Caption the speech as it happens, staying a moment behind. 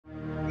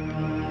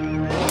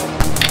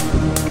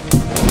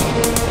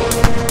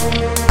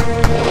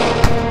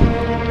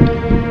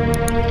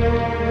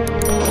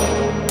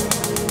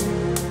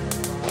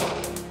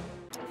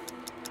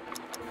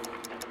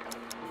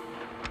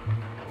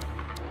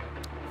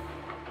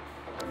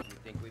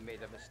think we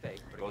made a mistake.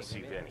 Go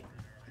see Vinny.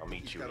 I'll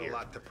meet you here. He's got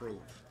a lot to prove.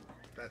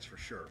 That's for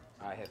sure.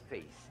 I have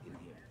faith in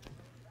him.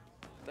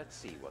 Let's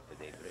see what the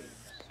day brings.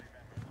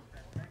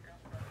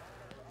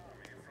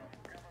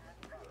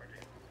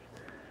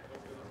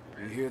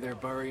 You hear they're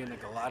burying the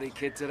Galati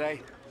kid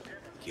today?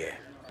 Yeah.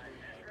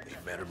 They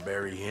better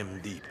bury him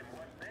deep.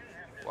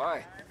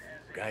 Why?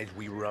 Guys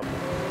we rub.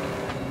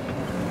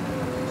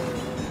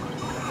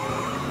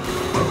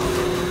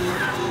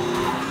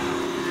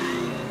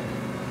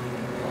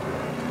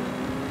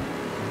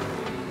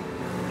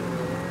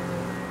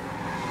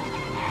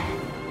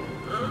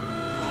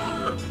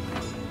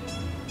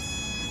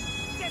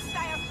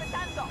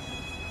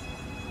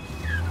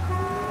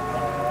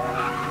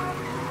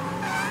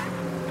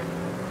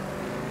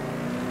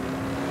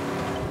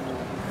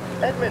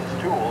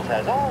 Edmunds Tools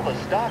has all the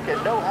stock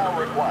and know-how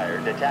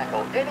required to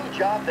tackle any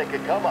job that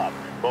could come up,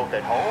 both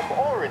at home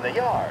or in the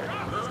yard.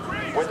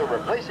 Whether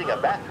replacing a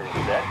bathroom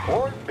set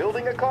or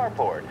building a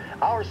carport,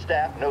 our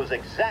staff knows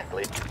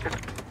exactly.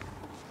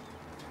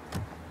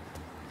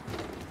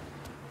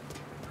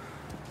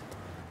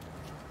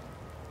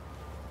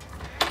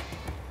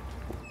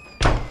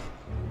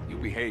 You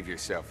behave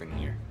yourself in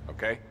here,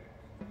 okay?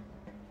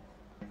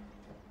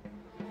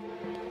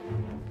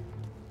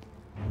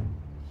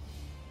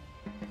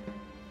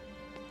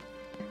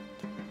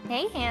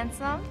 Hey,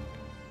 handsome.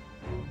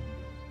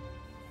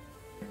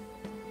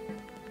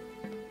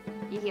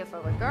 You here for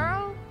a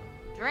girl,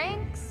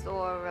 drinks,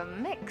 or a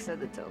mix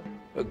of the two?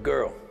 A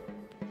girl.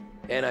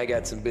 And I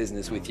got some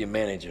business with your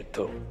manager,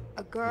 too.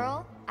 A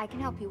girl I can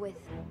help you with.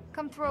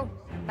 Come through.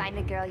 Find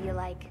a girl you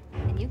like,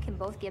 and you can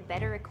both get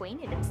better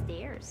acquainted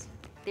upstairs.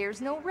 There's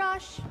no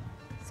rush,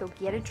 so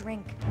get a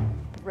drink,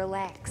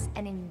 relax,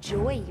 and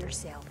enjoy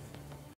yourself.